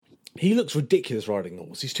He looks ridiculous riding a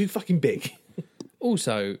horse. He's too fucking big.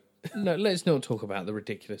 Also, no, let's not talk about the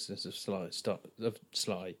ridiculousness of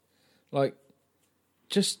Sly. Like,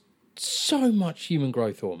 just so much human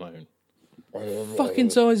growth hormone. Fucking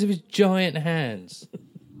size of his giant hands.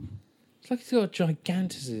 It's like he's got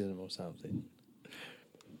gigantism or something.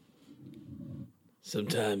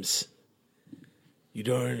 Sometimes you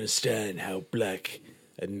don't understand how black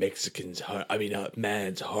a man's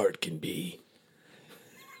heart can be.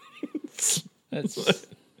 That's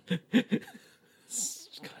kind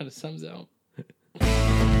of sums it up.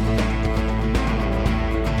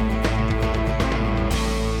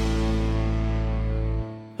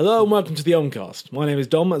 Hello and welcome to the Omcast. My name is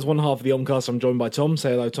Dom. As one half of the Omcast, I'm joined by Tom.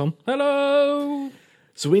 Say hello, Tom. Hello!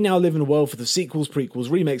 So we now live in a world full of sequels,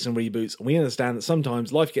 prequels, remakes and reboots, and we understand that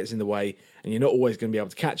sometimes life gets in the way and you're not always going to be able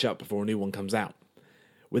to catch up before a new one comes out.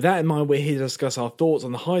 With that in mind, we're here to discuss our thoughts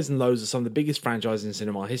on the highs and lows of some of the biggest franchises in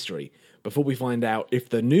cinema history, before we find out if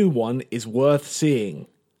the new one is worth seeing.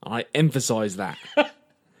 I emphasise that,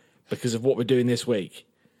 because of what we're doing this week.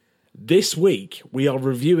 This week, we are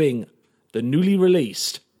reviewing the newly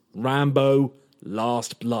released Rambo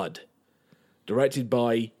Last Blood, directed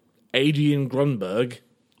by Adrian Grunberg.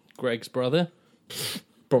 Greg's brother?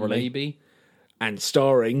 Probably. Maybe. And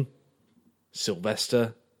starring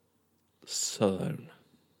Sylvester Stallone.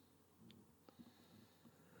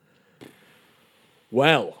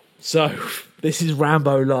 Well, so this is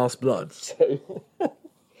Rambo Last Blood. So,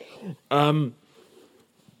 do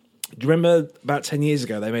you remember about 10 years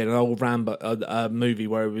ago they made an old Rambo movie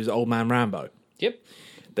where it was Old Man Rambo? Yep.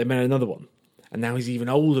 They made another one, and now he's even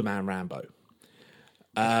older man Rambo.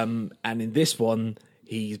 And in this one,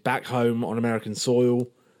 he's back home on American soil,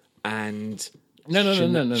 and No.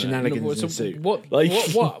 shenanigans ensue. What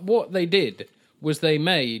they did was they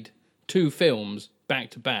made two films back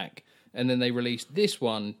to back, and then they released this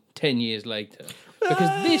one 10 years later.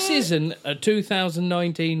 Because this isn't a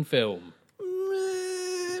 2019 film.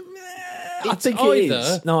 I think it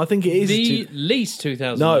is. No, I think it is. The least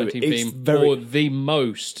 2019 film or the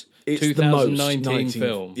most 2019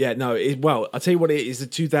 film. Yeah, no. I'll tell you what it is, a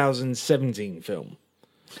 2017 film.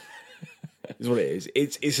 Is what it is.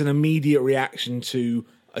 It's an immediate reaction to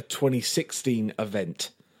a 2016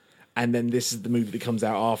 event. And then this is the movie that comes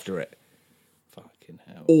out after it. Fucking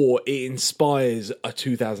hell. Or it inspires a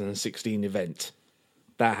 2016 event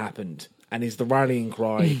that happened and is the rallying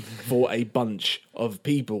cry for a bunch of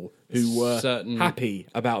people who were happy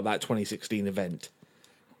about that 2016 event.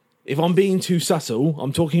 If I'm being too subtle,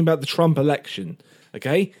 I'm talking about the Trump election,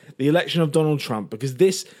 okay? The election of Donald Trump, because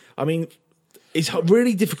this, it's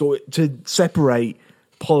really difficult to separate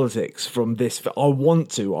politics from this. I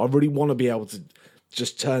really want to be able to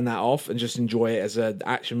just turn that off and just enjoy it as an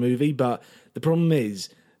action movie, but the problem is,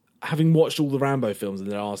 having watched all the Rambo films in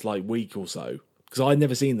the last week or so, because I'd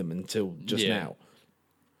never seen them until just now,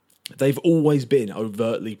 they've always been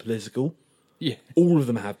overtly political. Yeah. All of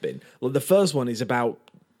them have been. Like, the first one is about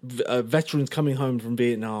veterans coming home from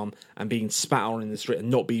Vietnam and being spat on in the street and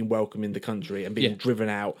not being welcome in the country and being driven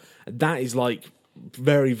out. That is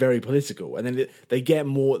very, very political. And then they get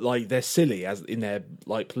more they're silly as in their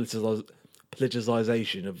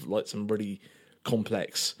politicization of some really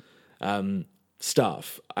complex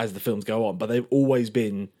stuff as the films go on. But they've always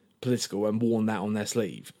been political and worn that on their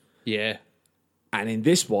sleeve. Yeah. And in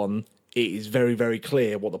this one, it is very, very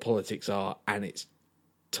clear what the politics are, and it's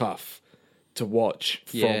tough to watch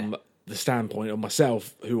from the standpoint of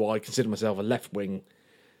myself, who I consider myself a left-wing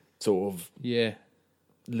sort of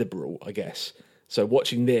liberal, I guess. So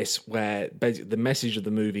watching this, where basically the message of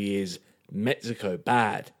the movie is Mexico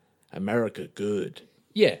bad, America good.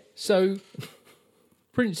 Yeah, so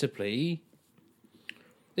principally,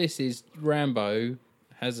 this is Rambo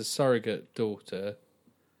has a surrogate daughter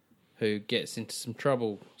who gets into some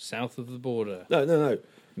trouble south of the border. No.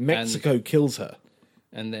 Mexico kills her.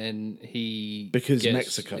 And then he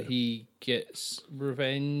gets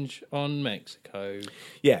revenge on Mexico.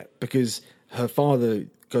 Yeah, because her father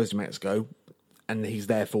goes to Mexico and he's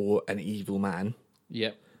therefore an evil man.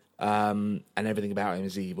 Yep. And everything about him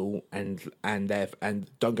is evil, and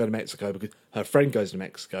don't go to Mexico because her friend goes to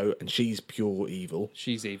Mexico and she's pure evil.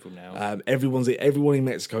 She's evil now. Everyone in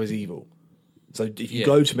Mexico is evil. So if you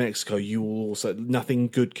go to Mexico, you will also nothing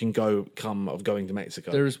good can come of going to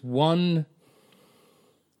Mexico. There is one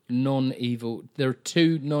non-evil. There are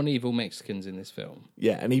two non-evil Mexicans in this film.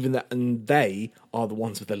 Yeah, and even that, and they are the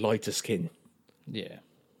ones with the lighter skin. Yeah.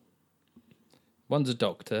 One's a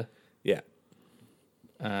doctor. Yeah.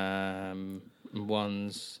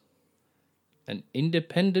 One's an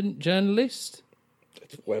independent journalist.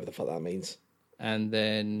 Whatever the fuck that means. And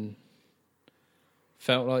then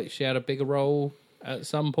felt like she had a bigger role at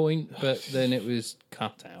some point, but then it was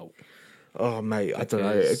cut out. Oh, mate, I don't know.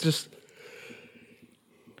 It just...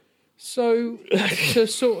 So, to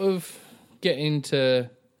sort of get into...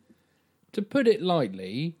 To put it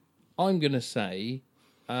lightly, I'm going to say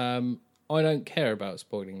I don't care about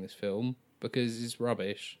spoiling this film because it's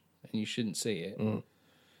rubbish and you shouldn't see it. And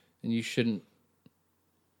you shouldn't...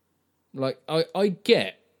 Like, I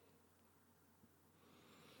get...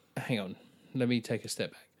 Hang on. Let me take a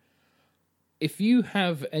step back. If you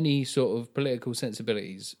have any sort of political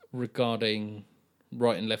sensibilities regarding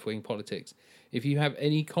right and left-wing politics, if you have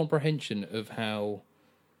any comprehension of how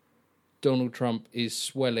Donald Trump is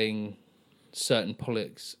swelling certain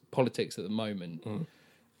politics at the moment,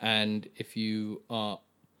 and if you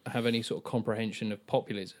have any sort of comprehension of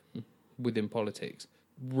populism within politics,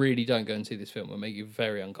 really don't go and see this film. It'll make you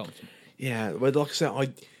very uncomfortable. Yeah, well, like I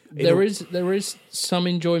said, there is some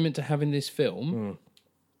enjoyment to having this film,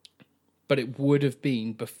 but it would have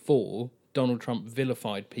been before Donald Trump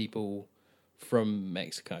vilified people from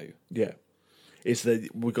Mexico. Yeah, it's that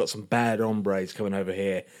we've got some bad hombres coming over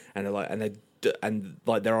here, and they're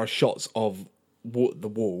like, there are shots of the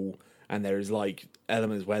wall, and there is like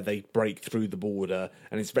elements where they break through the border,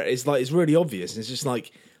 and it's really obvious. And it's just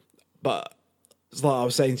like, but it's like I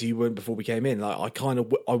was saying to you before we came in, like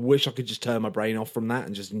I wish I could just turn my brain off from that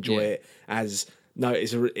and just enjoy it as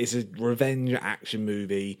it's a revenge action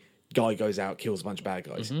movie. Guy goes out, kills a bunch of bad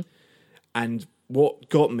guys, and what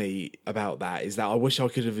got me about that is that I wish I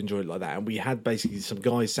could have enjoyed it like that. And we had basically some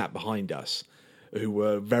guys sat behind us who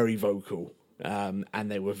were very vocal. And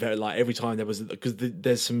they were very, like, every time there was, because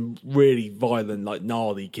there's some really violent, like,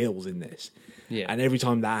 gnarly kills in this. Yeah. And every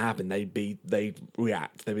time that happened, they'd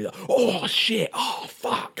react. They'd be like, oh, shit, oh,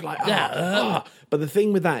 fuck, like, ah. But the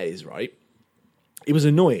thing with that is, right, it was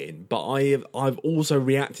annoying, but I've also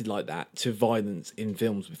reacted like that to violence in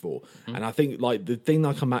films before. And I think, like, the thing that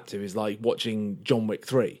I come back to is, like, watching John Wick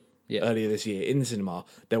 3 earlier this year in the cinema.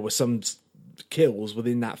 There were some kills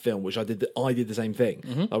within that film, which I did the same thing.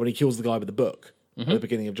 Like when he kills the guy with the book at the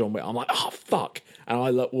beginning of John Wick, I'm like, oh fuck, and I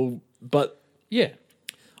like, well, but yeah,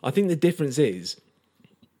 I think the difference is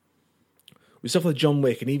with stuff like John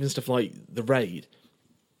Wick and even stuff like The Raid,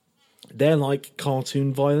 they're like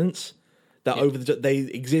cartoon violence that they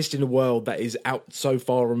exist in a world that is out so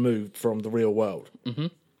far removed from the real world.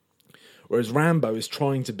 Whereas Rambo is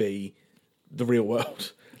trying to be the real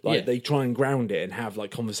world. Like, they try and ground it and have, like,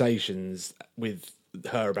 conversations with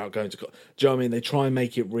her about going to... Do you know what I mean? They try and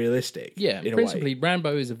make it realistic. Yeah, principally,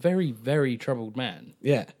 Rambo is a very, very troubled man.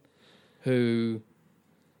 Yeah. Who,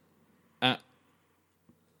 at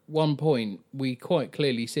one point, we quite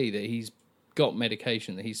clearly see that he's got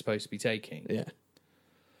medication that he's supposed to be taking. Yeah.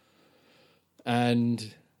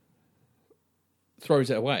 And throws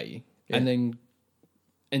it away. Yeah. And then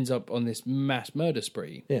ends up on this mass murder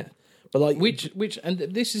spree. Yeah. But like, and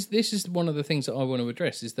this is one of the things that I want to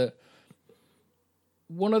address, is that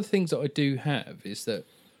one of the things that I do have is that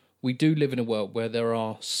we do live in a world where there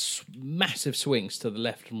are massive swings to the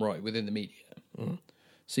left and right within the media.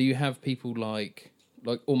 So you have people like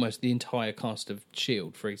almost the entire cast of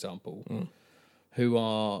S.H.I.E.L.D., for example, who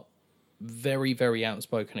are very, very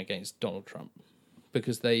outspoken against Donald Trump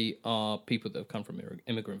because they are people that have come from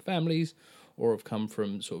immigrant families or have come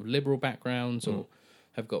from sort of liberal backgrounds or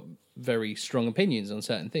have got very strong opinions on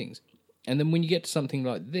certain things. And then when you get to something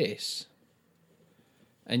like this,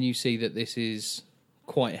 and you see that this is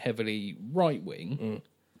quite heavily right-wing,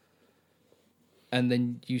 and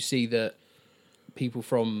then you see that people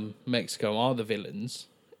from Mexico are the villains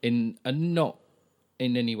in a not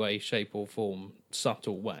in any way, shape or form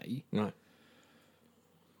subtle way. No.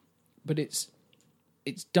 But it's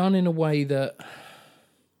done in a way that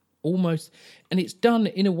almost... And it's done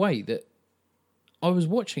in a way that I was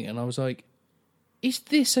watching it and I was like, is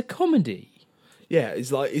this a comedy? Yeah,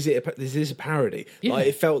 it's like, is this a parody? Yeah. Like,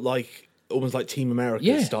 it felt like almost like Team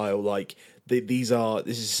America style. Like this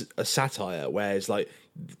is a satire where it's like,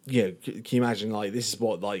 you know, can you imagine like this is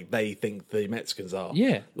what like they think the Mexicans are?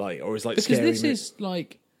 Yeah, like, or it's like because this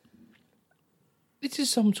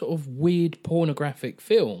is some sort of weird pornographic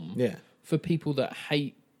film. Yeah, for people that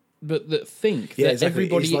hate, but that think that exactly.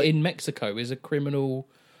 Everybody in Mexico is a criminal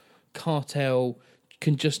cartel.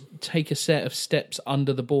 Can just take a set of steps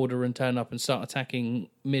under the border and turn up and start attacking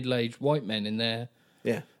middle-aged white men in their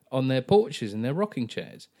on their porches in their rocking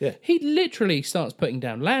chairs. Yeah, he literally starts putting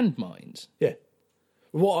down landmines. Yeah,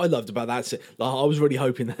 What I loved about that scene, like, I was really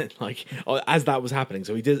hoping that, like, as that was happening,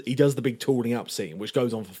 so he does the big tooling up scene, which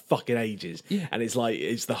goes on for fucking ages, and it's like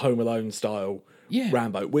it's the Home Alone style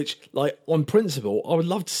Rambo, which, like, on principle, I would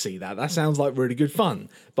love to see that. That sounds like really good fun,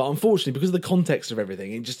 but unfortunately, because of the context of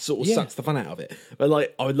everything, it just sort of sucks the fun out of it. But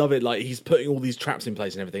like, I would love it, like he's putting all these traps in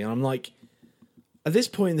place and everything, and I'm like, at this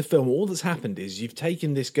point in the film, all that's happened is you've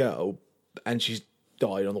taken this girl and she's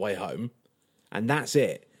died on the way home, and that's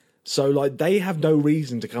it. So, like, they have no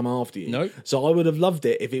reason to come after you. Nope. So I would have loved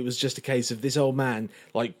it if it was just a case of this old man,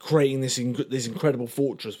 like, creating this incredible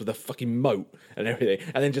fortress with a fucking moat and everything,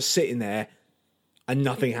 and then just sitting there and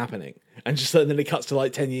nothing happening. And then it cuts to,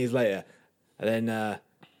 like, 10 years later, and then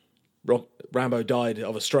Rambo died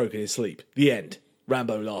of a stroke in his sleep. The end.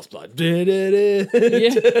 Rambo Last Blood. And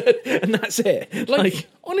that's it. Like,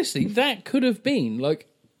 honestly, that could have been, like,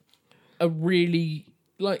 a really,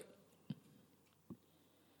 like...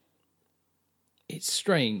 It's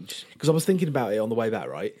strange. Because I was thinking about it on the way back,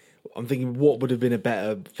 right? I'm thinking what would have been a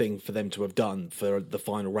better thing for them to have done for the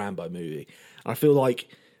final Rambo movie. I feel like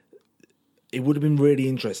it would have been really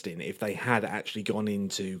interesting if they had actually gone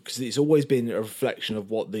into... Because it's always been a reflection of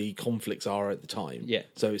what the conflicts are at the time. Yeah.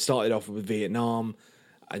 So it started off with Vietnam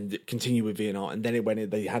and continued with Vietnam, and then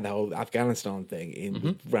they had the whole Afghanistan thing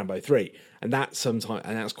in Rambo 3. And that's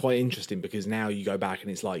quite interesting because now you go back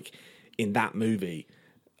and it's like, in that movie...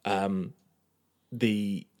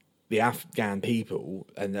 the Afghan people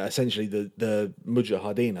and essentially the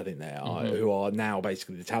Mujahideen, I think they are, who are now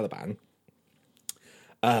basically the Taliban,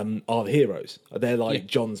 are the heroes. They're like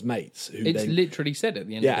John's mates. It's literally said at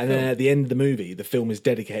the end of the film. Then at the end of the movie, the film is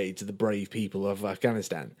dedicated to the brave people of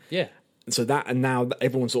Afghanistan. Yeah. So now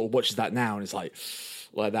everyone sort of watches that now and it's like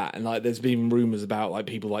that. And like there's been rumours about like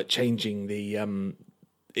people like changing the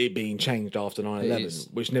it being changed after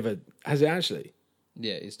 9/11, which never... Has it actually?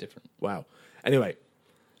 Yeah, it's different. Wow. Anyway,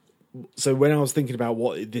 so when I was thinking about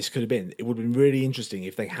what this could have been, it would have been really interesting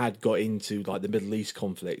if they had got into like the Middle East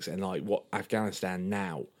conflicts and like what Afghanistan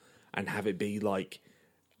now, and have it be like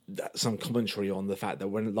some commentary on the fact that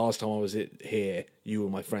when last time I was here, you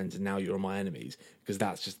were my friends and now you're my enemies, because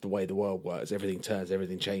that's just the way the world works. Everything turns,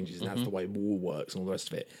 everything changes, and that's the way war works and all the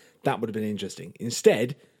rest of it. That would have been interesting.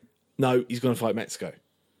 Instead, no, he's going to fight Mexico.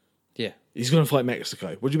 Yeah. He's going to fight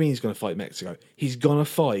Mexico. What do you mean he's going to fight Mexico? He's going to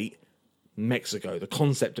fight Mexico, the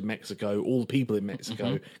concept of Mexico, all the people in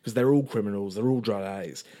Mexico, because they're all criminals, they're all drug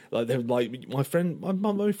addicts. Like they're like my friend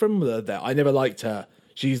was there. I never liked her.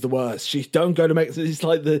 She's the worst. She don't go to Mexico. It's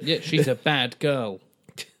like she's a bad girl.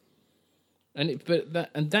 And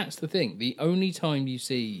that's the thing. The only time you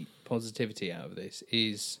see positivity out of this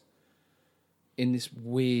is in this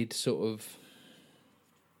weird sort of,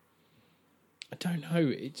 I don't know.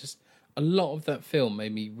 It just, a lot of that film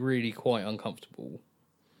made me really quite uncomfortable.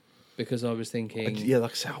 Because I was thinking...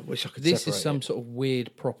 like I said, I wish I could this separate is some it. sort of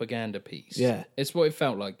weird propaganda piece. Yeah. It's what it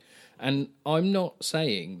felt like. And I'm not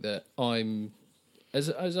saying that I'm... As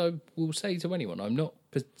I will say to anyone, I'm not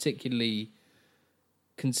particularly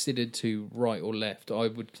considered to right or left. I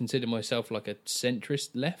would consider myself like a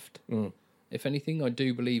centrist left. If anything, I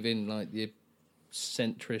do believe in like the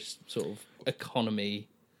centrist sort of economy.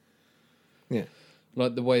 Yeah.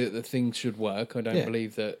 Like the way that the things should work. I don't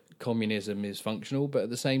believe that communism is functional, but at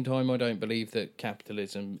the same time, I don't believe that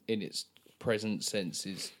capitalism in its present sense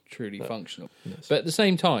is truly functional. Yes. But at the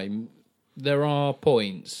same time, there are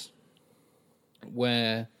points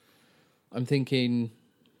where I'm thinking,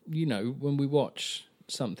 you know, when we watch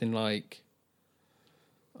something like,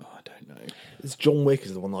 I don't know. It's John Wick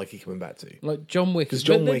is the one that I keep coming back to. Like John Wick. But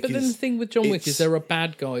then the thing with John Wick is there are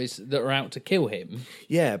bad guys that are out to kill him.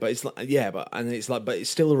 Yeah, but it's like but it's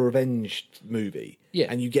still a revenge movie. Yeah.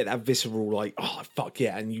 And you get that visceral like, oh fuck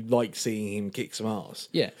yeah, and you like seeing him kick some ass.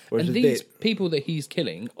 Yeah. Whereas and these people that he's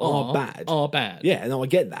killing are bad. Yeah, no, I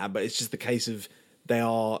get that, but it's just the case of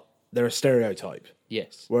they're a stereotype.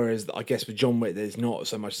 Yes. Whereas I guess with John Wick, there's not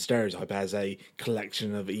so much a stereotype as a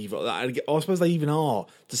collection of evil. I suppose they even are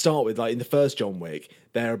to start with. Like in the first John Wick,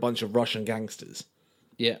 they're a bunch of Russian gangsters.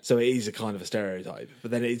 Yeah. So it is a kind of a stereotype, but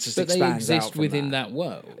then it just expands out. They exist within that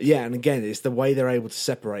world. Yeah, and again, it's the way they're able to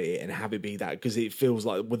separate it and have it be that, because it feels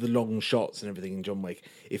like with the long shots and everything in John Wick,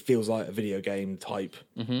 it feels like a video game type.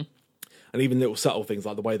 And even little subtle things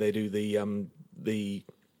like the way they do the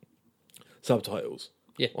subtitles.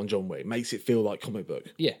 Yeah. On John Wick makes it feel like comic book.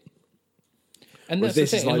 Yeah. And whereas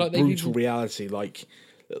this is like brutal reality. Like,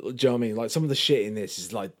 do you know what I mean? Like some of the shit in this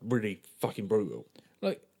is like really fucking brutal.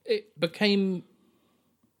 Like it became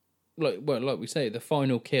like we say, the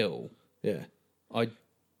final kill. Yeah.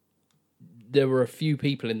 There were a few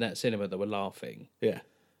people in that cinema that were laughing. Yeah.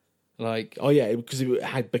 Like, oh yeah, because it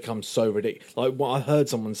had become so ridiculous. Like, what I heard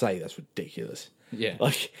someone say, that's ridiculous. yeah,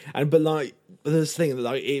 Like, but there's the thing,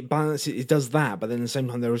 like, it balances, it does that, but then at the same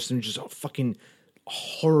time, there was some just fucking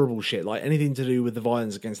horrible shit, like anything to do with the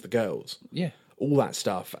violence against the girls. yeah, all that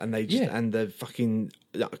stuff, and they just and the fucking,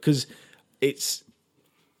 because it's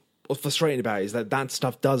what's frustrating about it is that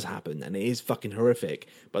stuff does happen and it is fucking horrific,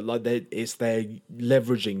 but like they're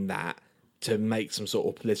leveraging that to make some sort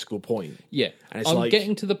of political point. Yeah, and it's I'm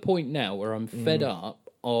getting to the point now where I'm fed up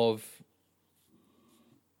of,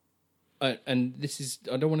 and this is,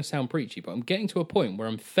 I don't want to sound preachy, but I'm getting to a point where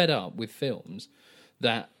I'm fed up with films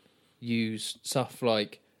that use stuff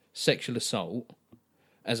like sexual assault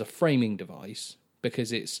as a framing device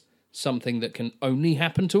because it's something that can only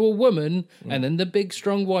happen to a woman, and then the big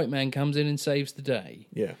strong white man comes in and saves the day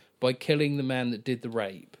by killing the man that did the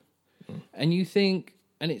rape. And you think,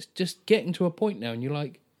 and it's just getting to a point now, and you're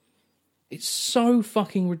like, it's so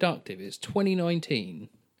fucking reductive. It's 2019.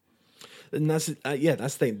 And that's the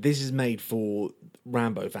thing. This is made for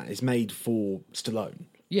Rambo fan. It's made for Stallone.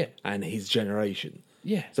 Yeah. And his generation.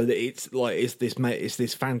 Yeah. So that it's like it's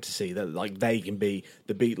this fantasy that like they can be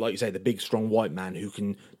the big, like you say, the big strong white man who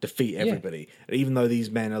can defeat everybody. And even though these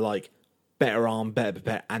men are like better armed, better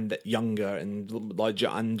prepared, and younger, and like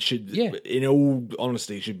and should, in all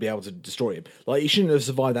honesty, should be able to destroy him. Like he shouldn't have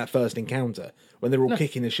survived that first encounter when they were all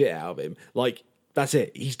kicking the shit out of him. Like that's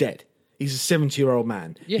it. He's dead. He's a 70-year-old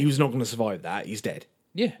man. Yeah. He was not going to survive that. He's dead.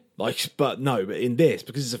 Yeah. Like, but in this,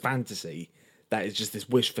 because it's a fantasy, that is just this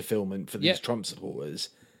wish fulfillment for these Trump supporters.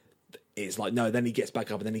 It's like, no, then he gets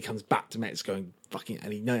back up and then he comes back to Mexico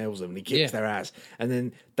and he nails them and he kicks their ass. And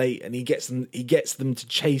then he gets them to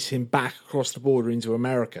chase him back across the border into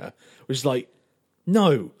America, which is like,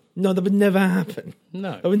 no, that would never happen.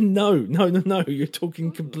 No. I mean, no. You're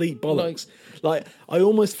talking complete bollocks. Like, I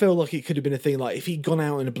almost feel like it could have been a thing, like, if he'd gone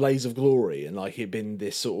out in a blaze of glory and, like, it'd been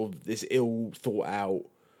this sort of, this ill thought out,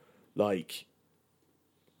 like,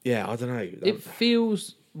 yeah, I don't know. It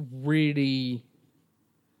feels really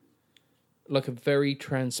like a very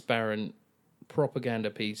transparent propaganda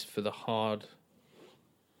piece for the hard,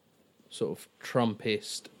 sort of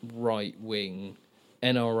Trumpist, right-wing,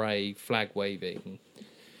 NRA flag waving.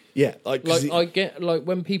 Yeah, I get, like,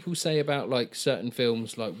 when people say about, like, certain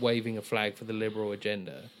films, like, waving a flag for the liberal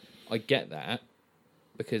agenda, I get that,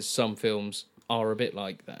 because some films are a bit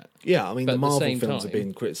like that. Yeah, I mean, but the Marvel films have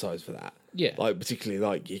been criticised for that. Yeah. Like, particularly,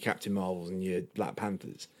 like, your Captain Marvels and your Black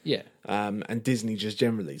Panthers. Yeah. And Disney just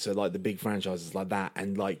generally, so, like, the big franchises like that,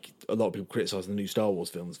 and, like, a lot of people criticise the new Star Wars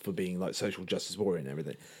films for being, like, social justice warrior and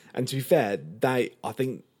everything. And to be fair, I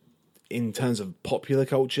think, in terms of popular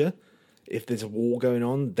culture, if there's a war going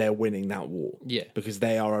on, they're winning that war. Yeah. Because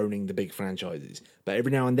they are owning the big franchises. But every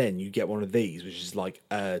now and then you get one of these, which is like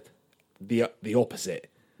the opposite.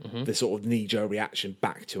 Mm-hmm. The sort of knee-jerk reaction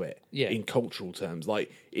back to it. Yeah. In cultural terms. Like,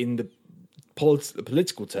 in the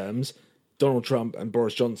political terms, Donald Trump and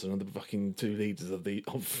Boris Johnson are the fucking two leaders of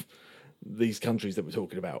these countries that we're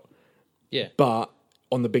talking about. Yeah. But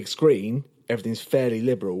on the big screen, everything's fairly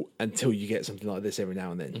liberal until you get something like this every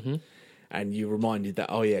now and then. Mm-hmm. And you're reminded that,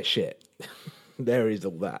 oh yeah, shit, there is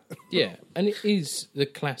all that. Yeah, and it is the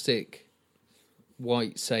classic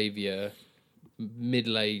white saviour,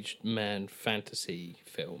 middle-aged man fantasy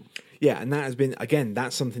film. Yeah, and that has been, again,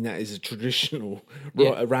 that's something that is a traditional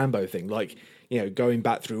Rambo thing. Like, you know, going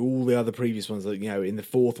back through all the other previous ones, like, you know, in the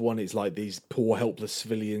fourth one, it's like these poor, helpless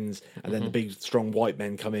civilians, and then the big, strong white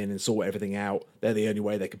men come in and sort everything out. They're the only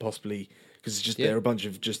way they could possibly... Because it's just they're a bunch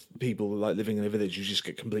of just people like living in a village who just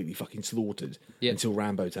get completely fucking slaughtered until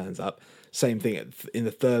Rambo turns up. Same thing in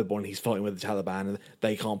the third one, he's fighting with the Taliban and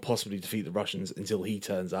they can't possibly defeat the Russians until he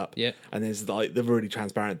turns up. Yeah. And there's like the really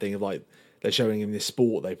transparent thing of like they're showing him this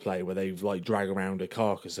sport they play where they like drag around a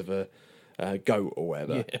carcass of a goat or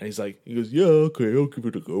whatever. Yeah. And he goes, yeah, okay, I'll give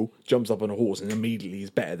it a go. Jumps up on a horse and immediately is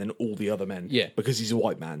better than all the other men. Yeah. Because he's a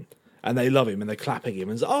white man. And they love him and they're clapping him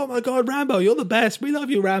and say, oh my God, Rambo, you're the best. We love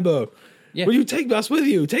you, Rambo. Yeah. Will you take us with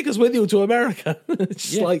you? Take us with you to America.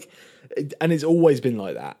 It's just like, and it's always been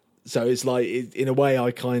like that. So it's like, in a way,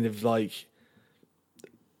 I kind of like,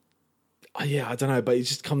 I don't know, but it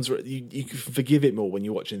just comes. You can forgive it more when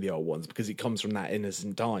you're watching the old ones because it comes from that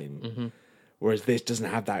innocent time. Mm-hmm. Whereas this doesn't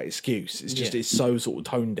have that excuse. It's just it's so sort of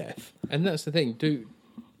tone deaf. And that's the thing.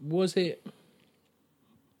 Was it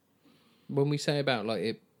when we say about like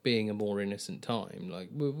it being a more innocent time, like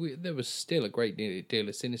there was still a great deal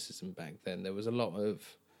of cynicism back then. There was a lot of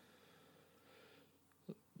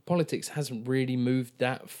politics hasn't really moved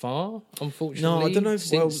that far, unfortunately. No, I don't know.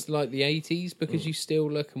 Since like the 80s, because you still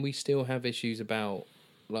look and we still have issues about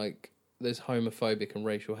like there's homophobic and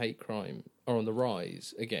racial hate crime are on the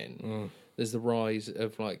rise again. There's the rise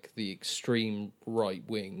of like the extreme right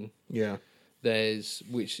wing. Yeah. There's,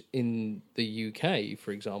 which in the UK,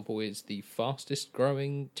 for example, is the fastest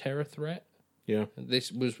growing terror threat. Yeah.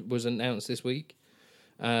 This was announced this week.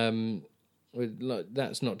 That's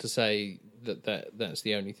not to say that's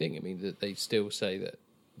the only thing. I mean, that they still say that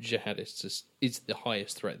jihadists is the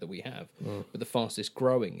highest threat that we have, but the fastest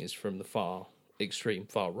growing is from the extreme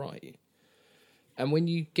far right. And when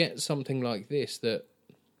you get something like this that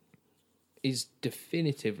is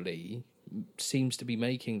definitively seems to be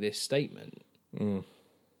making this statement,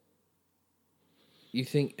 you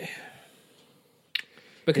think,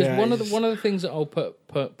 because one of the things that I'll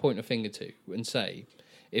point a finger to and say,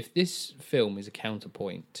 if this film is a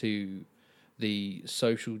counterpoint to the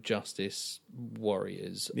social justice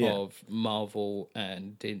warriors of Marvel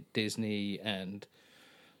and Disney and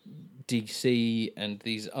DC and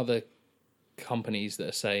these other companies that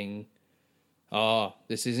are saying,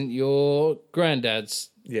 this isn't your granddad's,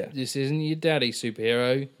 this isn't your daddy's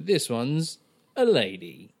superhero, this one's a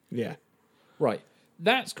lady. Yeah. Right.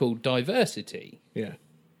 That's called diversity. Yeah.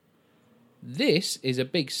 This is a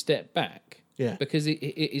big step back. Yeah. Because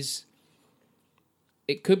it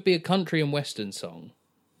could be a country and western song,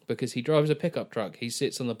 because he drives a pickup truck, he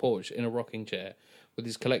sits on the porch in a rocking chair with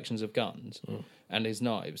his collections of guns and his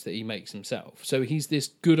knives that he makes himself. So he's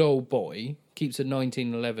this good old boy, keeps a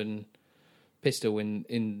 1911 pistol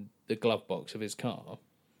in the glove box of his car,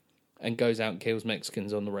 and goes out and kills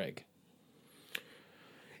Mexicans on the reg.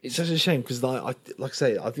 It's such a shame because, like I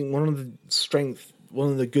say, I think one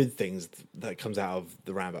of the good things that comes out of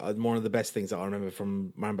the Rambo, one of the best things that I remember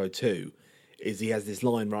from Rambo 2, is he has this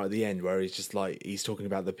line right at the end where he's just like, he's talking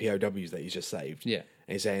about the POWs that he's just saved. Yeah.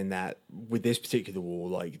 And he's saying that with this particular war,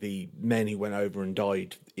 like the men who went over and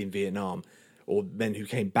died in Vietnam, or men who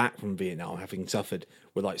came back from Vietnam having suffered,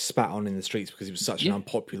 were like spat on in the streets because it was such an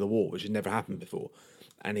unpopular war, which had never happened before.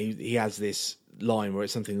 And he has this line where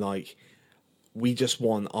it's something like, we just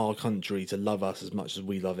want our country to love us as much as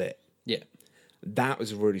we love it. Yeah. That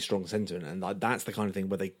was a really strong sentiment, and like, that's the kind of thing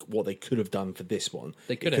where what they could have done for this one.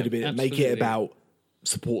 They could have been make it about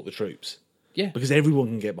support the troops. Yeah, because everyone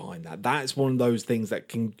can get behind that. That's one of those things that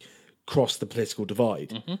can cross the political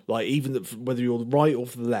divide. Like, even whether you're right or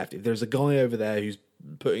for the left, if there's a guy over there who's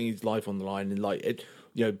putting his life on the line, and like it,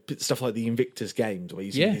 stuff like the Invictus Games, where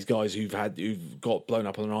you see these guys who've got blown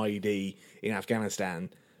up on an IED in Afghanistan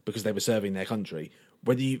because they were serving their country.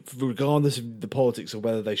 Regardless of the politics of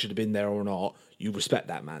whether they should have been there or not, you respect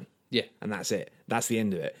that man. Yeah. And that's it. That's the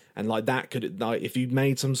end of it. And like, that could, like, if you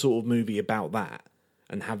made some sort of movie about that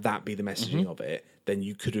and have that be the messaging of it, then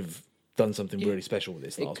you could have done something really special with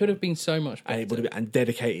this. It could have been so much better. And it would have been, and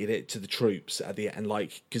dedicated it to the troops at the end,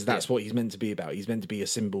 like, because that's what he's meant to be about. He's meant to be a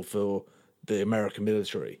symbol for the American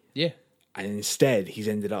military. Yeah. And instead, he's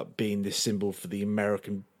ended up being this symbol for the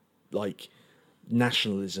American, like,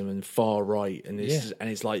 nationalism and far right, and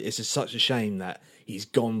it's like, it's just such a shame that he's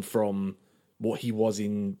gone from what he was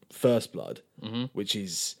in First Blood, which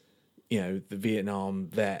is, the Vietnam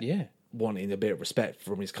vet wanting a bit of respect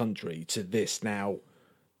from his country, to this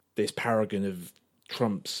paragon of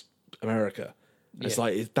Trump's America. It's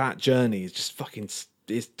like, that journey is just fucking,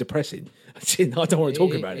 it's depressing. I don't want to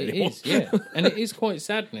talk about it anymore. It is, and it is quite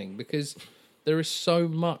saddening, because there is so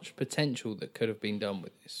much potential that could have been done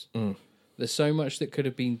with this. There's so much that could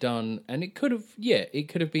have been done, and it could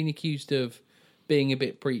have been accused of being a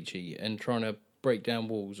bit preachy and trying to break down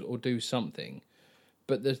walls or do something.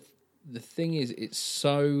 But the thing is, it's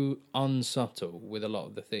so unsubtle with a lot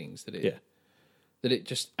of the things that it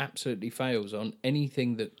just absolutely fails on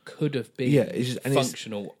anything that could have been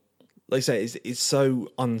functional. Like I say, it's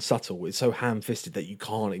so unsubtle, it's so ham-fisted that you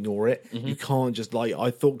can't ignore it. You can't just, like,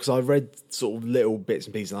 I thought, because I read sort of little bits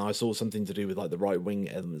and pieces, and I saw something to do with like the right-wing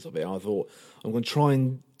elements of it, and I thought, I'm going to try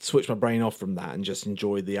and switch my brain off from that and just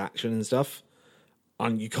enjoy the action and stuff.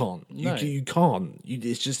 And you can't. No. You can't.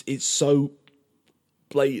 It's so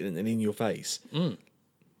blatant and in your face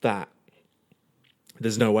that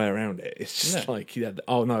there's no way around it. It's just like,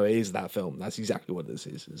 oh no, it is that film. That's exactly what this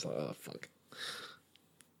is. It's like, oh fuck.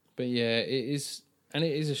 But yeah, it is, and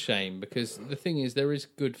it is a shame, because the thing is, there is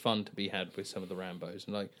good fun to be had with some of the Rambos,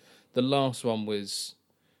 and like the last one was,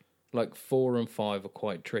 like 4 and 5 are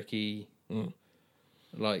quite tricky.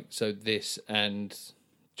 Like, so this and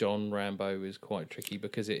John Rambo is quite tricky,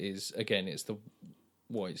 because it is, again, it's the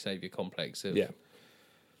white savior complex of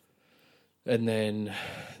and then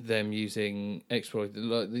them using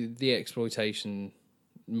the exploitation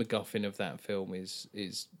MacGuffin of that film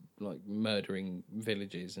is like murdering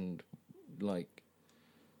villages and like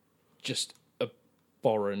just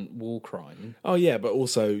abhorrent war crime. Oh yeah, but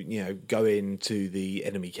also go into the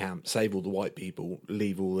enemy camp, save all the white people,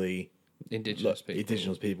 leave all the indigenous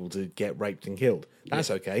people to get raped and killed.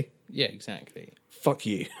 That's okay. Yeah, exactly. Fuck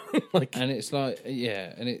you. And it's like,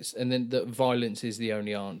 and then that violence is the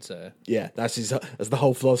only answer. Yeah, that's the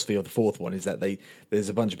whole philosophy of the fourth one, is that there's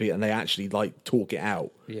a bunch of people and they actually talk it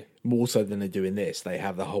out. Yeah. More so than they do in this. They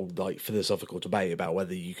have the whole philosophical debate about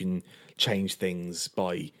whether you can change things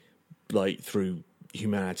by through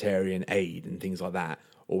humanitarian aid and things like that,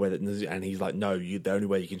 or whether, and he's like, no, the only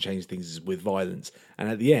way you can change things is with violence. And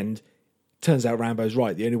at the end, turns out Rambo's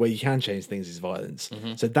right. The only way you can change things is violence.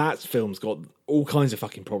 Mm-hmm. So that film's got all kinds of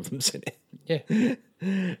fucking problems in it. Yeah.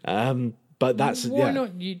 But that's why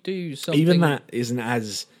not you do something? Even that isn't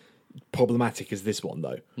as problematic as this one,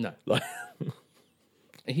 though. No.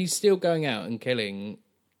 He's still going out and killing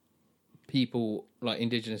people,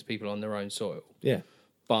 indigenous people on their own soil. Yeah.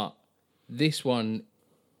 But this one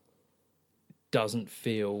doesn't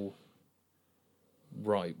feel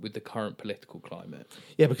right with the current political climate.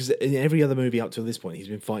 Yeah, because in every other movie up to this point, he's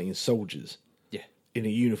been fighting soldiers. Yeah. In a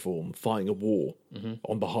uniform, fighting a war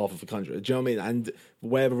on behalf of the country. Do you know what I mean? And for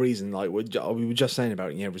whatever reason, we were just saying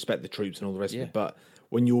about, respect the troops and all the rest of it. But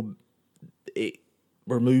when it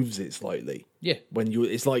removes it slightly. Yeah.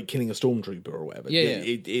 It's like killing a stormtrooper or whatever. Yeah.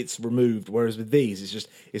 It's removed. Whereas with these,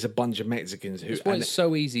 it's a bunch of Mexicans who. That's why it's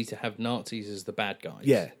so easy to have Nazis as the bad guys.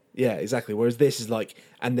 Yeah. Yeah, exactly. Whereas this is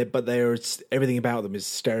everything about them is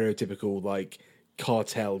stereotypical,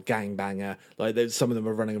 cartel gangbanger. Some of them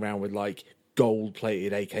are running around with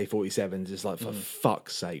gold-plated AK-47s. It's for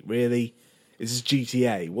fuck's sake, really? This is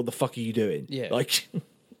GTA. What the fuck are you doing? Yeah.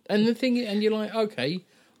 And the thing, and you're like, okay,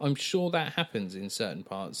 I'm sure that happens in certain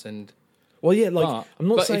parts, and well, yeah, I'm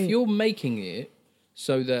not saying. But if you're making it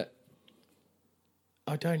so that,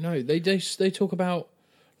 I don't know, they talk about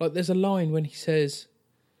there's a line when he says.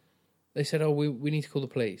 They said, oh, we need to call the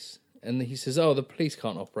police. And he says, oh, the police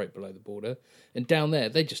can't operate below the border. And down there,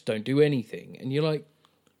 they just don't do anything. And you're like,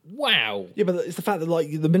 wow. Yeah, but it's the fact that,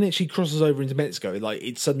 the minute she crosses over into Mexico,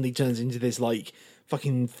 it suddenly turns into this,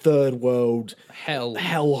 fucking third world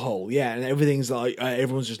hellhole. Yeah, and everything's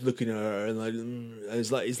everyone's just looking at her and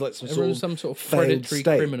it's like some sort of predatory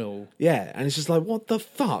criminal. Yeah, and it's just what the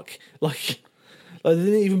fuck? They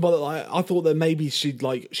didn't even bother. I thought that maybe she'd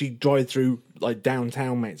drive through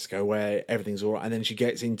downtown Mexico where everything's all right, and then she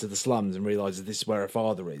gets into the slums and realizes this is where her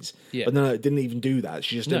father is. Yeah. But no, it didn't even do that.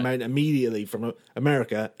 She just went immediately from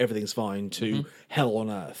America, everything's fine, to hell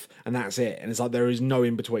on earth, and that's it. And it's there is no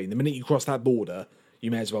in between. The minute you cross that border,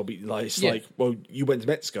 you may as well be well, you went to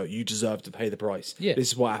Mexico, you deserve to pay the price. Yeah. This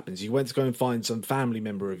is what happens. You went to go and find some family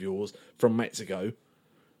member of yours from Mexico.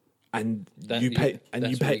 And you pay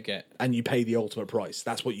the ultimate price.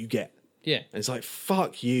 That's what you get. Yeah, and it's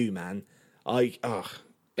fuck you, man. Yeah.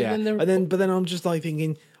 But then I'm just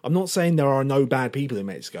thinking. I'm not saying there are no bad people in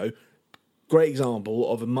Mexico. Great example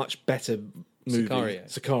of a much better movie.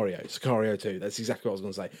 Sicario 2. That's exactly what I was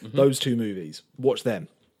going to say. Mm-hmm. Those two movies. Watch them.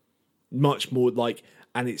 Much more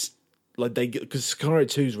and it's because Sicario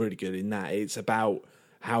 2 is really good in that it's about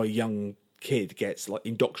how a young kid gets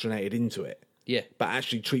indoctrinated into it. Yeah, but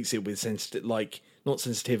actually treats it with not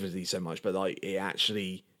sensitivity so much, but it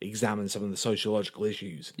actually examines some of the sociological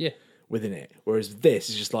issues. Yeah, within it. Whereas this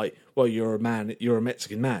is just well, you're a man, you're a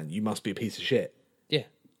Mexican man, you must be a piece of shit. Yeah,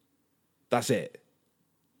 that's it.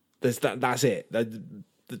 That's it.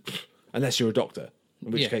 Unless you're a doctor,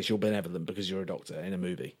 in which case you're benevolent because you're a doctor in a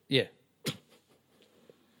movie. Yeah.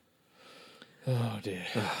 Oh dear.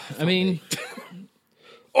 I mean,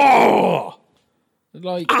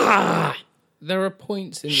 there are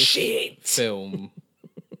points in this film.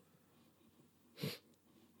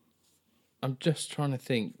 I'm just trying to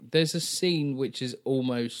think. There's a scene which is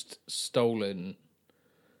almost stolen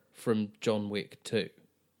from John Wick 2.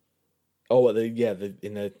 Oh, in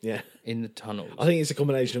the tunnels. I think it's a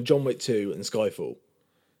combination of John Wick 2 and Skyfall.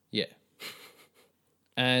 Yeah.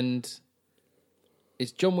 And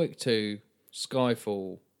it's John Wick 2,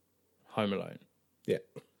 Skyfall, Home Alone. Yeah.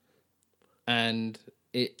 And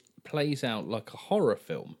it plays out like a horror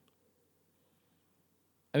film.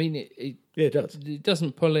 I mean, it does. It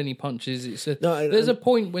doesn't pull any punches. There's a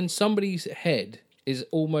point when somebody's head is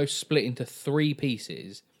almost split into three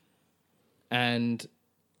pieces, and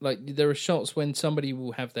there are shots when somebody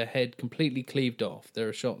will have their head completely cleaved off. There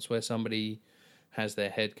are shots where somebody has their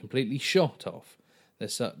head completely shot off.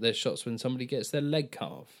 There's shots when somebody gets their leg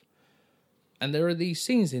cut off, and there are these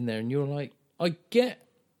scenes in there, and you're like, I get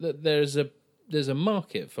that there's a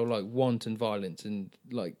market for wanton violence and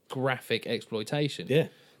graphic exploitation. Yeah.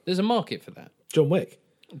 There's a market for that. John Wick.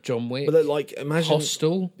 John Wick. But like, imagine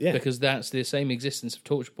Hostel, because that's the same existence of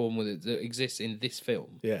torture porn that exists in this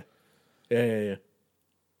film. Yeah.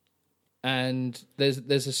 And there's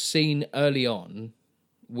a scene early on,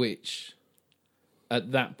 which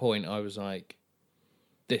at that point I was like,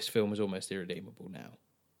 this film is almost irredeemable now.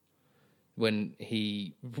 When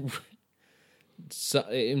it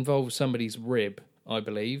involves somebody's rib, I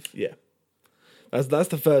believe. Yeah. That's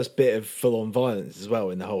the first bit of full-on violence as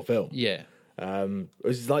well in the whole film. Yeah. Isn't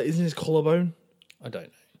his collarbone? I don't know.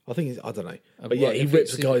 I don't know. But yeah, he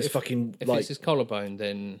rips the guy's fucking... If it's his collarbone,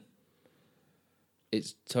 then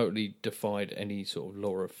it's totally defied any sort of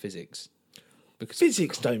law of physics. Because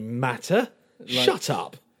physics don't matter. Shut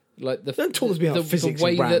up. Like don't talk to me about physics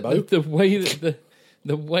in Rambo.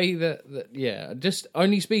 The way that yeah, just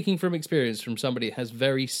only speaking from experience from somebody that has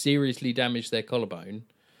very seriously damaged their collarbone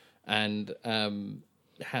and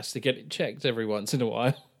has to get it checked every once in a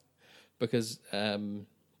while because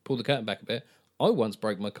pull the curtain back a bit. I once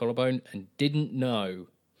broke my collarbone and didn't know.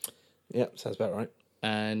 Yeah, sounds about right.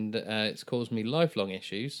 And it's caused me lifelong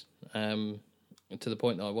issues to the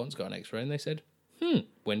point that I once got an X-ray and they said,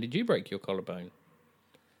 when did you break your collarbone?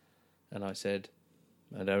 And I said,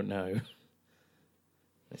 I don't know.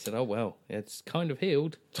 They said, oh, well, it's kind of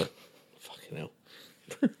healed. Fucking hell.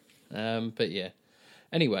 But yeah.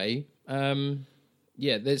 Anyway,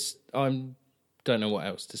 yeah, I don't know what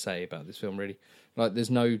else to say about this film, really. Like, there's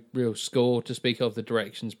no real score to speak of. The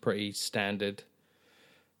direction's pretty standard.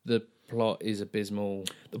 The plot is abysmal.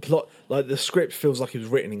 The plot, like, the script feels like it was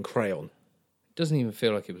written in crayon. It doesn't even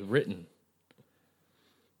feel like it was written.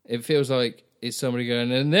 It feels like it's somebody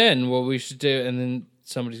going, and then what we should do, and then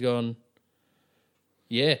somebody's gone,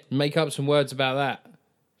 yeah, make up some words about that.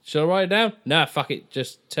 Shall I write it down? Nah, fuck it.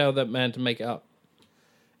 Just tell that man to make it up.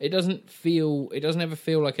 It doesn't ever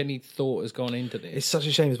feel like any thought has gone into this. It's such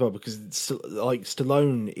a shame as well because like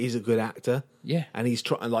Stallone is a good actor. Yeah. And he's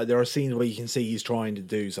trying, like, there are scenes where you can see he's trying to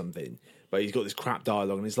do something, but he's got this crap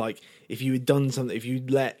dialogue. And it's like, if you had done something, if you'd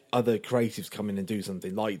let other creatives come in and do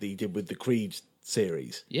something like they did with the Creed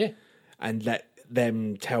series. Yeah. And let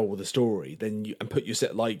them tell the story, then and put your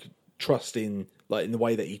trust in, like, in the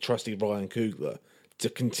way that he trusted Ryan Coogler to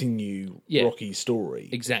continue Rocky's story.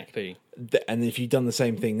 Exactly. And if you'd done the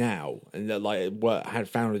same thing now, and had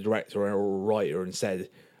found a director or a writer and said,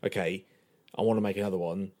 okay, I want to make another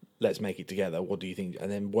one, let's make it together, what do you think?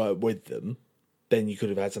 And then work with them, then you could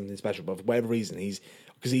have had something special. But for whatever reason, he's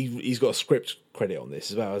got a script credit on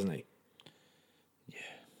this as well, hasn't he?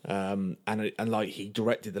 And like, he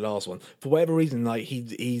directed the last one. For whatever reason, like,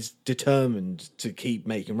 he's determined to keep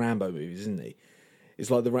making Rambo movies, isn't he? It's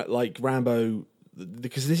like Rambo,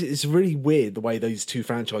 because it's really weird the way those two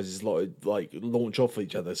franchises like launch off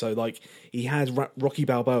each other. So like, he had Rocky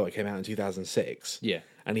Balboa came out in 2006,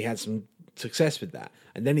 and he had some success with that,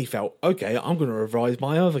 and then he felt, okay, I'm going to revise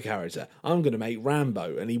my other character. I'm going to make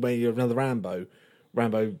Rambo, and he made another Rambo,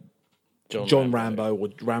 John Rambo, or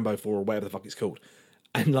Rambo 4, or whatever the fuck it's called.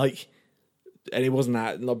 And like, and it wasn't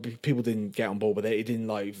that, like, people didn't get on board with it. It didn't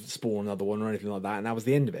like spawn another one or anything like that. And that was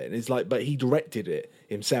the end of it. And it's like, but he directed it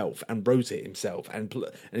himself and wrote it himself, and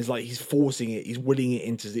it's like he's forcing it, he's willing it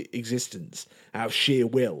into existence out of sheer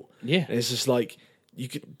will. Yeah, and it's just like, you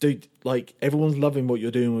could do, like, everyone's loving what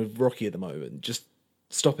you're doing with Rocky at the moment. Just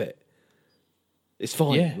stop it. It's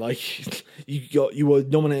fine. Yeah. Like, you were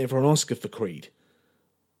nominated for an Oscar for Creed.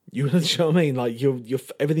 You know what I mean? Like, you're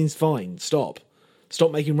everything's fine. Stop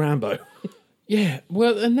making Rambo. Yeah,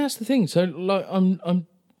 well, and that's the thing. So, like, I'm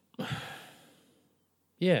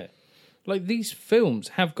yeah, like, these films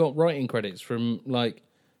have got writing credits from, like,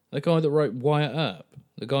 the guy that wrote Wyatt Earp,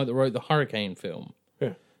 the guy that wrote the Hurricane film,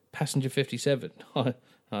 Passenger 57.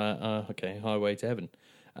 Okay, Highway to Heaven.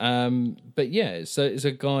 But yeah, so it's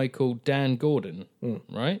a guy called Dan Gordon,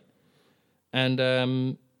 right? And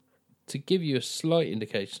to give you a slight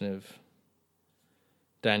indication of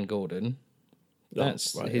Dan Gordon.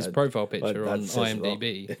 That's his profile picture on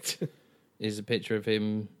IMDb. Is a picture of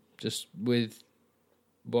him just with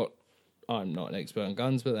what, I'm not an expert on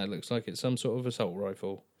guns, but that looks like it's some sort of assault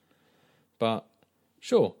rifle. But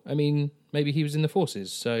sure, I mean, maybe he was in the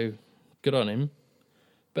forces, so good on him.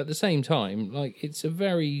 But at the same time, like, it's a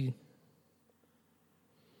very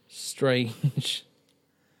strange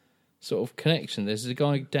sort of connection. There's a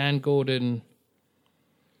guy, Dan Gordon,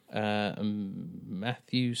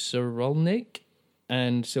 Matthew Sorolnik,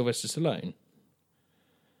 and Sylvester Stallone.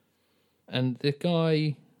 And the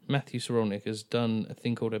guy, Matthew Sorolnik, has done a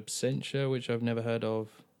thing called Absentia, which I've never heard of.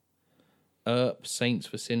 Earp, Saints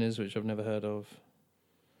for Sinners, which I've never heard of.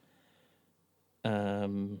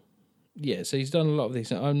 Yeah, so he's done a lot of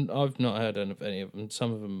these. I've not heard of any of them.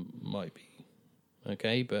 Some of them might be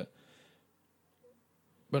okay? But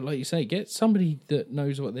like you say, get somebody that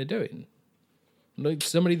knows what they're doing. Like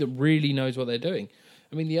somebody that really knows what they're doing.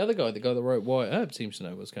 I mean, the other guy, the guy that wrote Wyatt Earp, seems to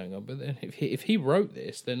know what's going on. But then if he wrote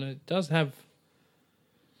this, then it does have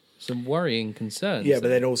some worrying concerns. Yeah, but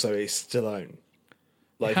then also it's Stallone.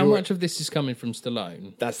 Like, how much of this is coming from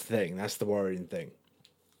Stallone? That's the thing. That's the worrying thing.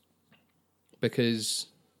 Because,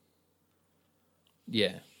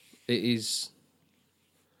 yeah, it is.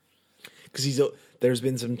 Because there's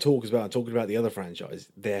been some talk as well, talking about the other franchise.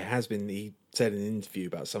 There has been, he said in an interview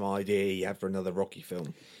about some idea he had for another Rocky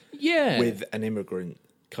film. Yeah. With an immigrant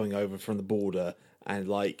coming over from the border, and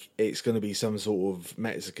like it's going to be some sort of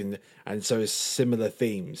Mexican, and so it's similar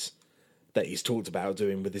themes that he's talked about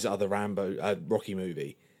doing with this other Rambo Rocky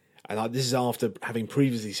movie. And this is after having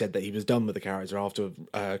previously said that he was done with the character after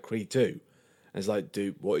Creed 2. And it's like,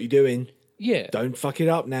 dude, what are you doing? Yeah. Don't fuck it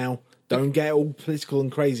up now. Don't get all political and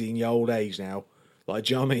crazy in your old age now. Like,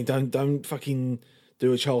 do you know what I mean? Don't fucking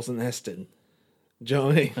do a Charlton Heston. Do you know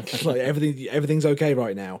what I mean? Like, everything's okay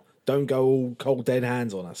right now. Don't go all cold dead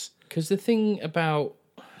hands on us. Because the thing about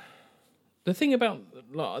like,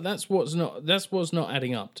 that's what's not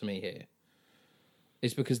adding up to me here.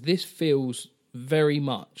 Is because this feels very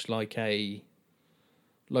much like I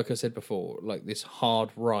said before, like this hard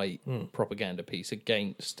right propaganda piece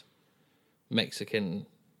against against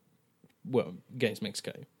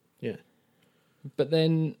Mexico. Yeah. But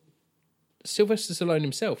then Sylvester Stallone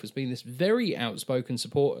himself has been this very outspoken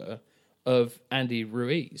supporter of Andy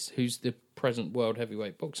Ruiz, who's the present world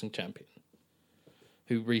heavyweight boxing champion,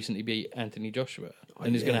 who recently beat Anthony Joshua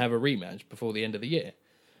and is going to have a rematch before the end of the year.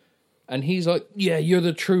 And he's like, yeah, you're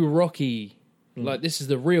the true Rocky. Like, this is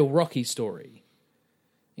the real Rocky story.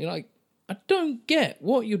 You're like, I don't get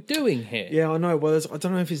what you're doing here. Yeah, I know. Well, I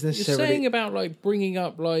don't know if it's necessarily... You're saying about, like, bringing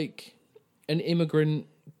up, like, an immigrant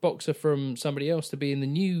boxer from somebody else to be in the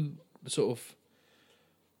new sort of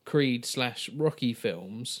Creed/Rocky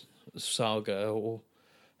films, saga, or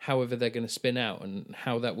however they're going to spin out and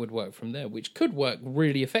how that would work from there, which could work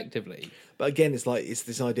really effectively. But again, it's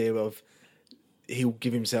this idea of he'll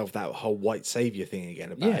give himself that whole white savior thing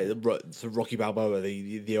again about it. So Rocky Balboa,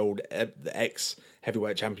 the old the ex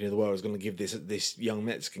heavyweight champion of the world, is going to give this young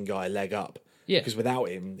Mexican guy a leg up. Yeah, because without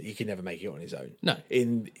him, he can never make it on his own. No,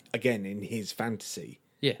 in his fantasy,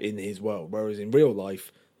 yeah, in his world. Whereas in real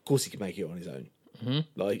life, of course, he can make it on his own. Mm-hmm.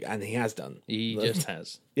 Like, and he has done. He just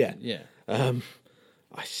has. Yeah, yeah.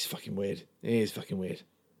 It's fucking weird. It is fucking weird.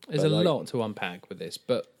 There's a lot to unpack with this,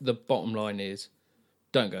 but the bottom line is,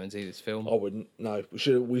 don't go and see this film. I wouldn't. No,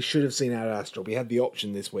 we should have seen Ad Astra. We had the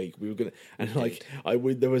option this week. We were gonna, and like I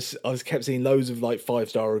was kept seeing loads of like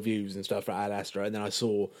 5-star reviews and stuff for Ad Astra, and then I was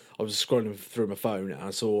scrolling through my phone and I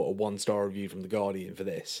saw a 1-star review from The Guardian for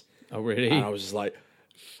this. Oh really? And I was just like,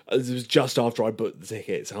 it was just after I booked the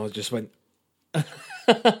tickets, and I just went, fuck.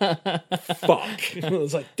 I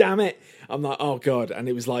was like, damn it. I'm like, oh god. And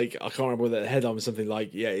it was like, I can't remember whether the headline was something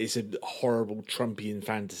like, yeah, it's a horrible Trumpian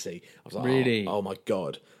fantasy. I was like, really? Oh my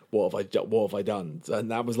god, what have I done?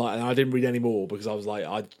 And that was like, and I didn't read any more because I was like,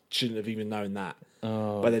 I shouldn't have even known that.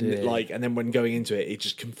 Oh, but then dear. and then when going into it, it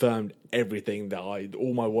just confirmed everything that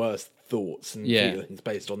all my worst thoughts and feelings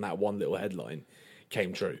based on that one little headline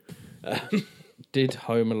came true. Did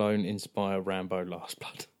Home Alone inspire Rambo: Last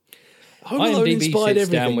Blood? Home Alone inspired sits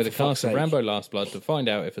down everything, with a for cast fuck's of sake. Rambo: Last Blood to find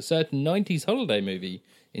out if a certain 90s holiday movie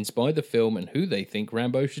inspired the film and who they think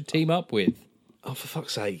Rambo should team up with. Oh, for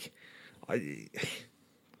fuck's sake.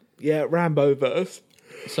 Yeah, Rambo verse.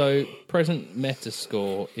 So, present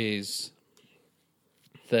Metascore is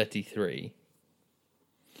 33.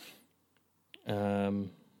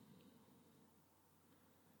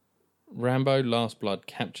 Rambo: Last Blood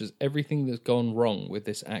captures everything that's gone wrong with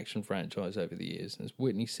this action franchise over the years. There's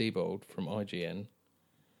Whitney Seibold from IGN.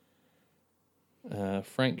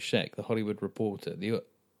 Frank Sheck, the Hollywood Reporter. The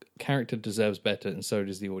character deserves better, and so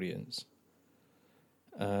does the audience.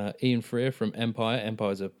 Ian Freer from Empire.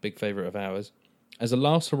 Empire's a big favourite of ours. As a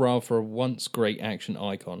last hurrah for a once great action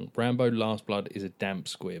icon, Rambo: Last Blood is a damp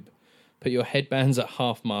squib. Put your headbands at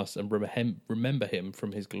half-mast and remember him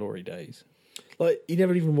from his glory days. Like, he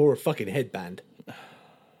never even wore a fucking headband.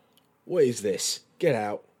 What is this? Get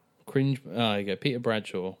out. Cringe. There you go. Peter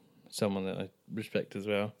Bradshaw, someone that I respect as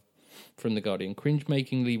well, from The Guardian.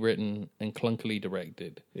 Cringe-makingly written and clunkily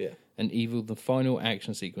directed. Yeah. And evil, the final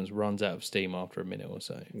action sequence runs out of steam after a minute or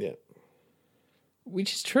so. Yeah.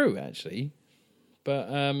 Which is true, actually. But,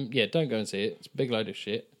 yeah, don't go and see it. It's a big load of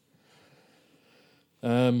shit.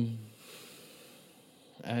 And,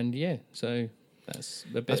 yeah, so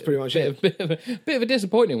That's pretty much it. Bit of a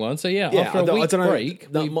disappointing one. So after a week break,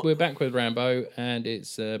 we're back with Rambo, and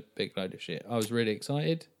it's a big load of shit. I was really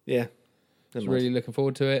excited. Yeah. I was really looking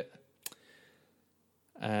forward to it.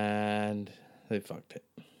 And they fucked it.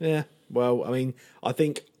 Yeah. Well, I mean, I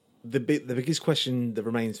think the biggest question that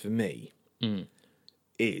remains for me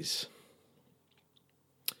is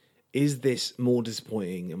this more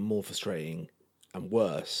disappointing and more frustrating and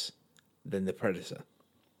worse than The Predator?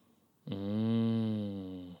 Because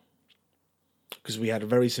we had a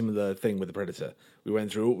very similar thing with The Predator.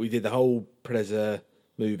 We did the whole Predator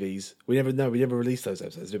movies. We never released those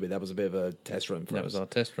episodes, did we? That was a bit of a test run for us. That was our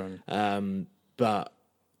test run.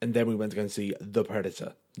 And then we went to go and see The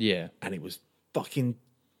Predator. Yeah. And it was fucking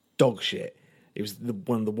dog shit. It was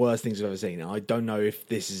one of the worst things I've ever seen. I don't know if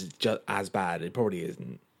this is just as bad. It probably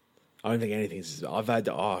isn't. I don't think anything's. I've had.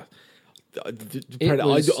 I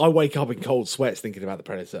wake up in cold sweats thinking about The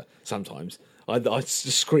Predator sometimes. I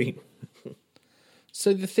just scream.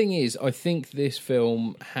 So the thing is, I think this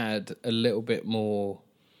film had a little bit more.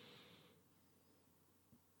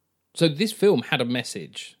 So this film had a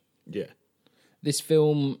message. Yeah. This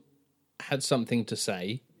film had something to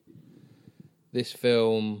say. This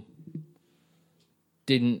film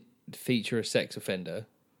didn't feature a sex offender.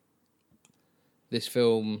 This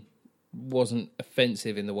film wasn't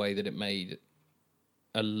offensive in the way that it made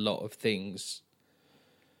a lot of things.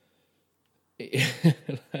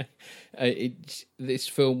 This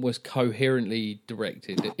film was coherently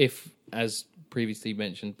directed, if, as previously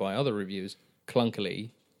mentioned by other reviewers, clunkily.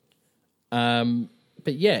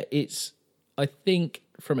 But yeah, it's, I think,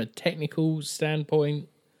 from a technical standpoint,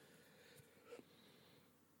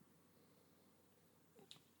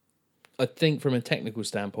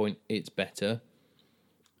 it's better.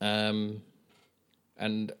 And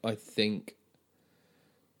I think,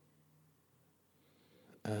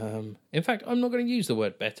 in fact, I'm not going to use the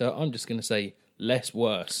word better. I'm just going to say less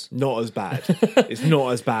worse. Not as bad. It's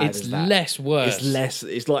not as bad it's as that. Less worse. It's less.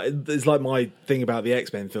 It's like my thing about the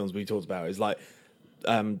X-Men films we talked about. It's like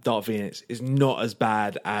Dark Phoenix is not as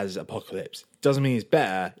bad as Apocalypse. Doesn't mean it's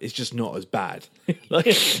better. It's just not as bad.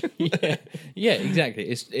 yeah, exactly.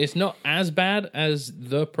 It's not as bad as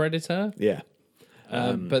The Predator. Yeah.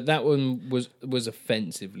 But that one was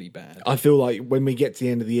offensively bad. I feel like when we get to the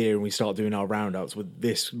end of the year and we start doing our roundouts,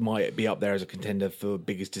 this might be up there as a contender for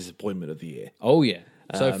biggest disappointment of the year. Oh yeah,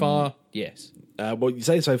 so far, yes. Well, you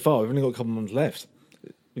say so far. We've only got a couple of months left.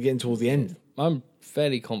 We're getting towards the end. I'm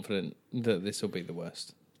fairly confident that this will be the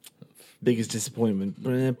worst. Biggest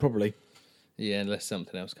disappointment, probably. Yeah, unless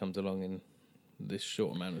something else comes along in this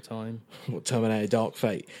short amount of time. What, Terminator Dark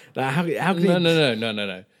Fate? Now, how can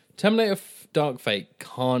No. Terminator Dark Fate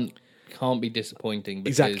can't be disappointing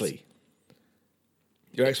because exactly.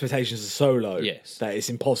 Your expectations are so low that it's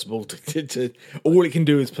impossible to all it can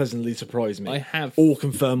do is pleasantly surprise me. I have or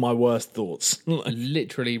confirm my worst thoughts.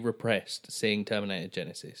 literally repressed seeing Terminator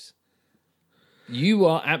Genesis. You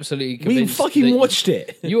are absolutely convinced. We fucking watched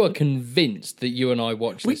it. You are convinced that you and I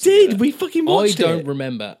watched We this did. together. We fucking watched it. I don't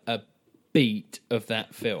remember a beat of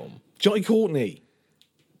that film. Johnny Courtney.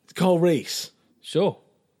 Carl Reese. Sure.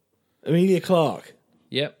 Emilia Clarke.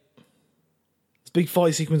 Yep. It's a big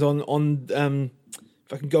fight sequence on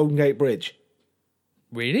fucking Golden Gate Bridge.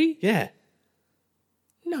 Really? Yeah.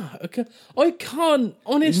 No, I can't,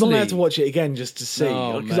 honestly. You're not allowed to watch it again just to see.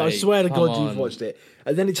 Because I swear to God you've watched it.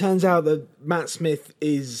 And then it turns out that Matt Smith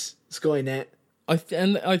is Skynet. I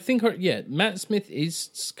think, Matt Smith is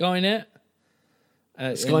Skynet.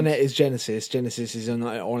 Skynet is Genesis. Genesis is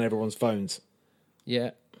on everyone's phones.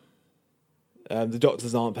 Yeah. The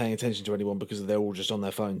doctors aren't paying attention to anyone because they're all just on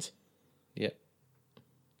their phones. Yeah.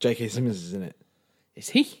 J.K. Simmons is in it. Is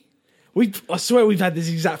he? I swear we've had this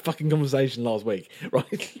exact fucking conversation last week,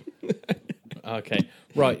 right? Okay.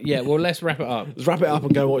 Right, yeah, well, let's wrap it up. Let's wrap it up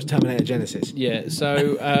and go watch Terminator Genesis. Yeah,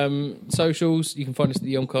 so socials, you can find us at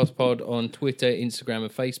the Omcastpod on Twitter, Instagram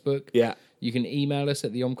and Facebook. Yeah. You can email us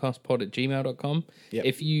at theomcastpod@gmail.com. Yep.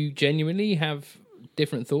 If you genuinely have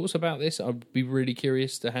different thoughts about this, I'd be really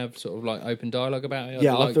curious to have sort of like open dialogue about it.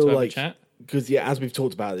 I feel to have like a chat. Because, as we've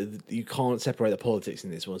talked about, you can't separate the politics in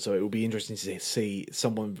this one, so it will be interesting to see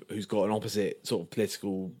someone who's got an opposite sort of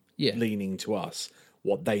political leaning to us,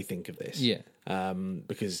 what they think of this. Yeah.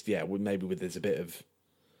 Because, maybe there's a bit of,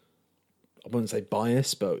 I wouldn't say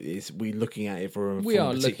bias, but we're looking at it from a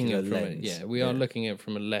particular lens. We are looking at it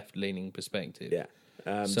from a left-leaning perspective. Yeah.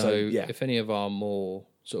 If any of our more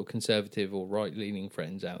sort of conservative or right-leaning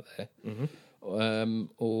friends out there... Mm-hmm.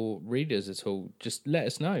 Or readers at all, just let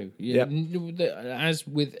us know. As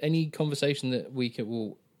with any conversation that we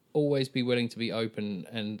will always be willing to be open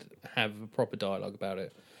and have a proper dialogue about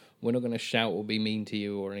it. We're not going to shout or be mean to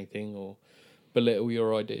you or anything or belittle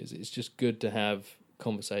your ideas. It's just good to have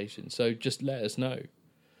conversations. So just let us know.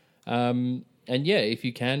 And yeah, if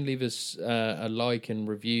you can, leave us a like and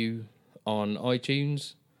review on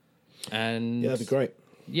iTunes. And yeah, that'd be great.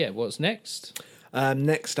 Yeah, what's next?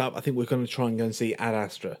 Next up, I think we're going to try and go and see Ad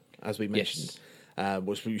Astra, as we mentioned,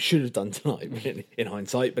 which we should have done tonight, really, in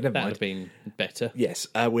hindsight, but never That mind. would have been better. Yes,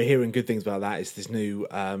 we're hearing good things about that. It's this new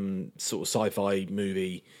sort of sci-fi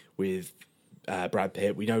movie with Brad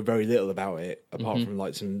Pitt. We know very little about it, apart from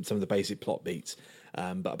like some of the basic plot beats,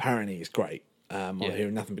 but apparently it's great. I'm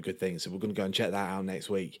hearing nothing but good things, so we're going to go and check that out next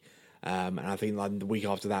week. And I think like the week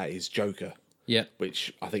after that is Joker. Yeah,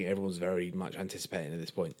 which I think everyone's very much anticipating at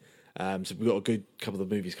this point. So we've got a good couple of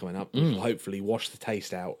movies coming up, which will hopefully wash the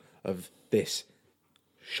taste out of this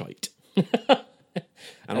shite.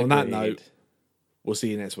 And on that note, we'll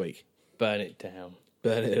see you next week. Burn it down.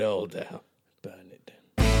 Burn it all down. Burn it down.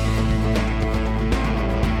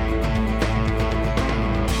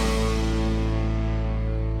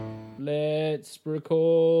 Let's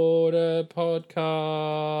record a podcast.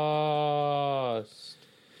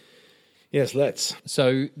 Yes, let's.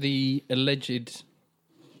 So the alleged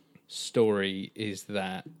story is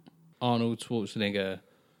that Arnold Schwarzenegger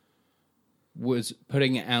was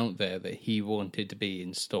putting it out there that he wanted to be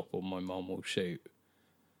in Stop or My Mom Will Shoot.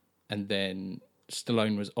 And then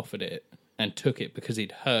Stallone was offered it and took it because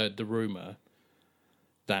he'd heard the rumour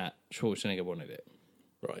that Schwarzenegger wanted it.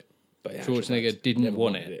 Right. But Schwarzenegger didn't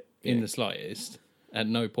want it in the slightest at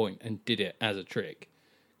no point and did it as a trick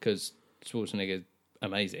because Schwarzenegger's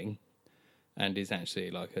amazing and is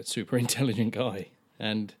actually like a super intelligent guy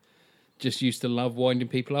and just used to love winding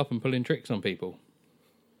people up and pulling tricks on people.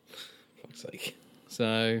 Fuck's sake.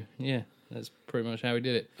 So, yeah, that's pretty much how he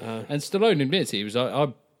did it. And Stallone admits he was like,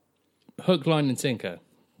 I hook, line and sinker.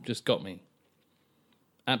 Just got me.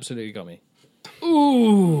 Absolutely got me.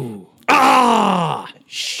 Ooh. Ah!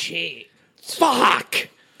 Shit. Fuck!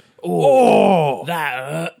 Oh! That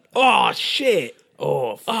hurt. Oh, shit!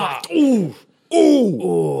 Oh, fuck. Ooh! Ooh!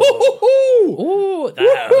 Oh, Ooh!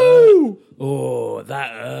 that hurt. Oh,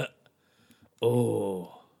 that hurt.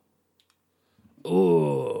 Oh.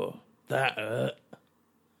 Oh, that hurt.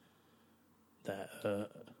 That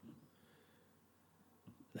hurt.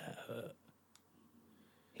 That hurt.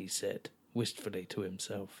 He said wistfully to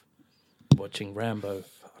himself, watching Rambo,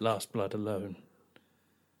 Last Blood alone,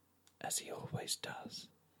 as he always does.